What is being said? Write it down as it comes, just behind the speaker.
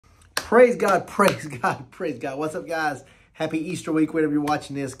Praise God, praise God, praise God. What's up, guys? Happy Easter week, whenever you're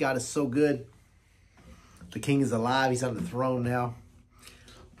watching this. God is so good. The King is alive. He's on the throne now.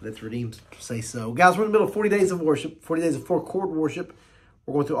 Let the redeemed say so. Guys, we're in the middle of 40 days of worship, 40 days of 4-chord worship.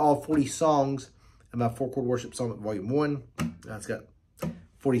 We're going through all 40 songs in my 4-chord worship song volume 1. It's got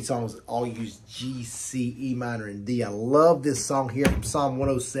 40 songs that all use G, C, E minor, and D. I love this song here from Psalm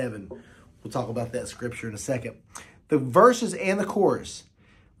 107. We'll talk about that scripture in a second. The verses and the chorus.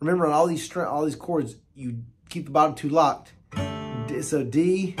 Remember, on all these chords, you keep the bottom two locked. So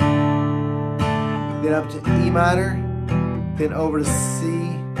D, then up to E minor, then over to C,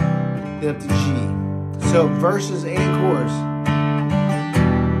 then up to G. So verses and chorus.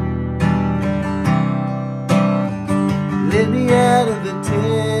 Led me out of the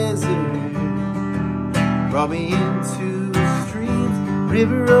desert, brought me into the streams,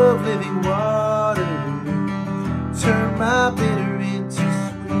 river of living water, turned my bitter into sweet.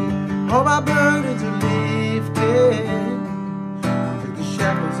 All my burdens are lifted, took the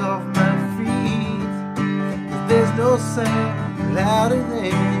shackles off my feet. 'Cause there's no sound louder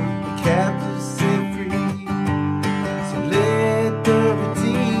than the captives set free. So let the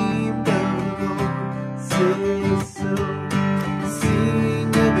redeemed of the Lord say so. Sing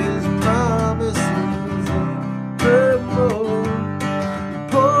of his promises and evermore.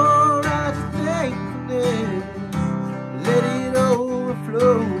 Pour out your thankfulness, let it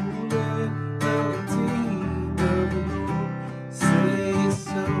overflow.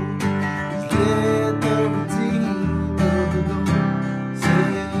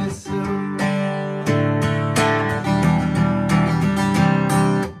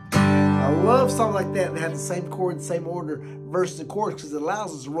 Songs like that have the same chord, same order, verses and chords, because it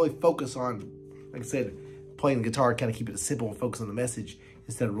allows us to really focus on, like I said, playing the guitar, kind of keep it simple and focus on the message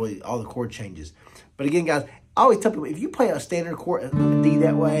instead of really all the chord changes. But again, guys, I always tell people, if you play a standard chord, D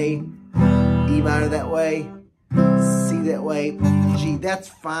that way, E minor that way, C that way, G, that's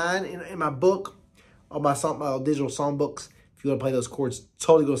fine. In my book, on my digital songbooks, if you want to play those chords,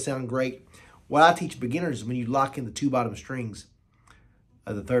 totally going to sound great. What I teach beginners is when you lock in the two bottom strings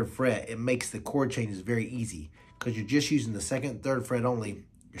of the 3rd fret, it makes the chord changes very easy because you're just using the 2nd and 3rd fret only.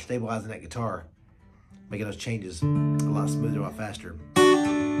 You're stabilizing that guitar, making those changes a lot smoother, a lot faster.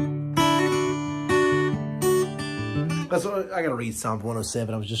 So I gotta read Psalm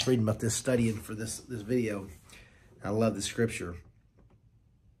 107. I was just reading about this, studying for this video. I love the scripture.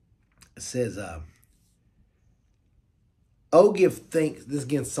 It says, "Oh, give thanks." This is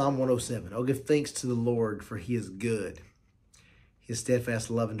again Psalm 107. "Oh, give thanks to the Lord, for he is good. His steadfast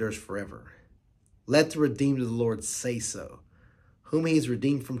love endures forever. Let the redeemed of the Lord say so, whom he has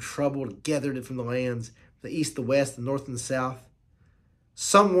redeemed from trouble, gathered it from the lands, the east, the west, the north, and the south.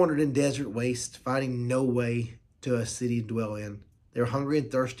 Some wandered in desert waste, finding no way to a city to dwell in. They were hungry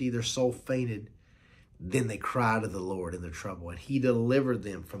and thirsty, their soul fainted. Then they cried to the Lord in their trouble, and he delivered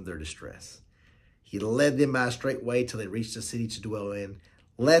them from their distress. He led them by a straight way till they reached a city to dwell in.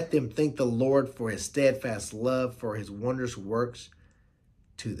 Let them thank the Lord for his steadfast love, for his wondrous works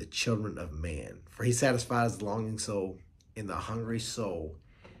to the children of man. For he satisfies the longing soul, in the hungry soul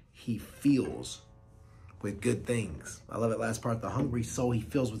he fills with good things." I love that last part, the hungry soul he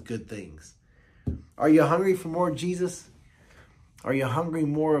fills with good things. Are you hungry for more Jesus? Are you hungry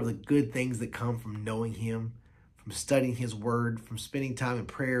more of the good things that come from knowing him, from studying his word, from spending time in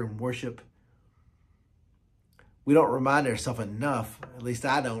prayer and worship? We don't remind ourselves enough, at least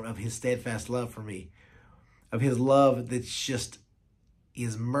I don't, of his steadfast love for me, of his love that's just,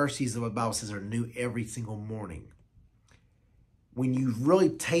 his mercies, the Bible says, are new every single morning. When you really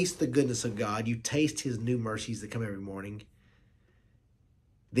taste the goodness of God, you taste his new mercies that come every morning,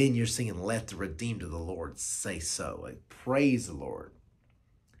 then you're singing, "Let the redeemed of the Lord say so." Like, praise the Lord.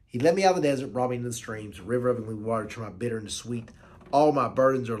 He led me out of the desert, brought me into the streams, a river of living water, turned my bitter into sweet. All my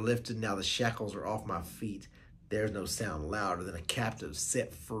burdens are lifted, now the shackles are off my feet. There's no sound louder than a captive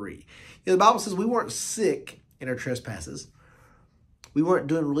set free. You know, the Bible says we weren't sick in our trespasses. We weren't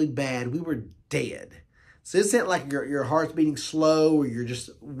doing really bad. We were dead. So it's not like your heart's beating slow or you're just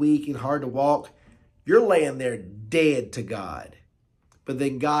weak and hard to walk. You're laying there dead to God. But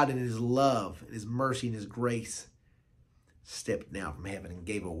then God in his love, and his mercy, and his grace stepped down from heaven and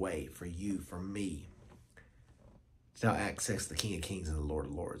gave away for you, for me, to now access the King of Kings and the Lord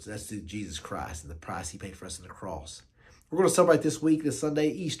of Lords. That's through Jesus Christ and the price he paid for us on the cross. We're going to celebrate this week, this Sunday,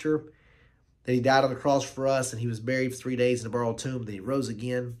 Easter, that he died on the cross for us, and he was buried for 3 days in a borrowed tomb. Then he rose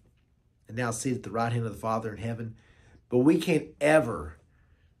again, and now seated at the right hand of the Father in heaven. But we can't ever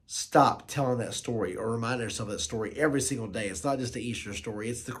stop telling that story or remind ourselves of that story every single day. It's not just the Easter story.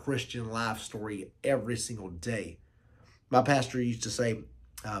 It's the Christian life story every single day. My pastor used to say,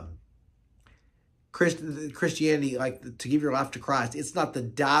 Christianity, like to give your life to Christ, it's not the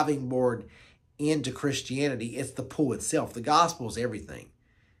diving board into Christianity. It's the pool itself. The gospel is everything.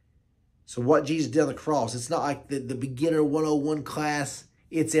 So what Jesus did on the cross, it's not like the beginner 101 class.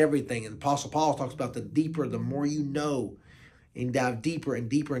 It's everything. And Apostle Paul talks about the deeper, the more you know, and dive deeper and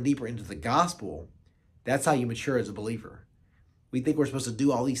deeper and deeper into the gospel. That's how you mature as a believer. We think we're supposed to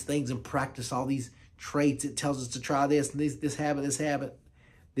do all these things and practice all these traits. It tells us to try this and this habit,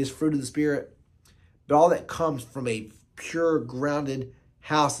 this fruit of the Spirit. But all that comes from a pure, grounded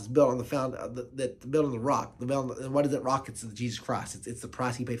house that's built on built on the rock. And what is that rock? It's Jesus Christ. It's the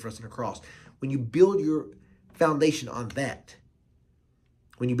price He paid for us on the cross. When you build your foundation on that,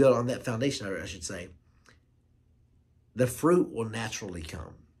 when you build on that foundation, I should say, the fruit will naturally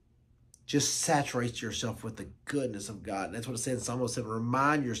come. Just saturate yourself with the goodness of God. And that's what it says in Psalm 7.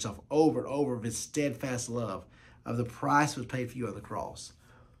 Remind yourself over and over of His steadfast love, of the price that was paid for you on the cross.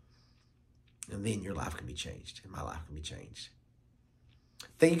 And then your life can be changed. And my life can be changed.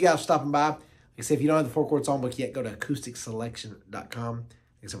 Thank you guys for stopping by. Like I said, if you don't have the 4-chord songbook yet, go to acousticselection.com. Like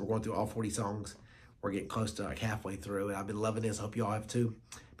I said, we're going through all 40 songs. We're getting close to like halfway through. And I've been loving this. I hope you all have too.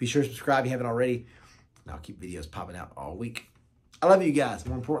 Be sure to subscribe if you haven't already. And I'll keep videos popping out all week. I love you guys.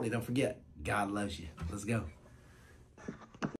 More importantly, don't forget, God loves you. Let's go.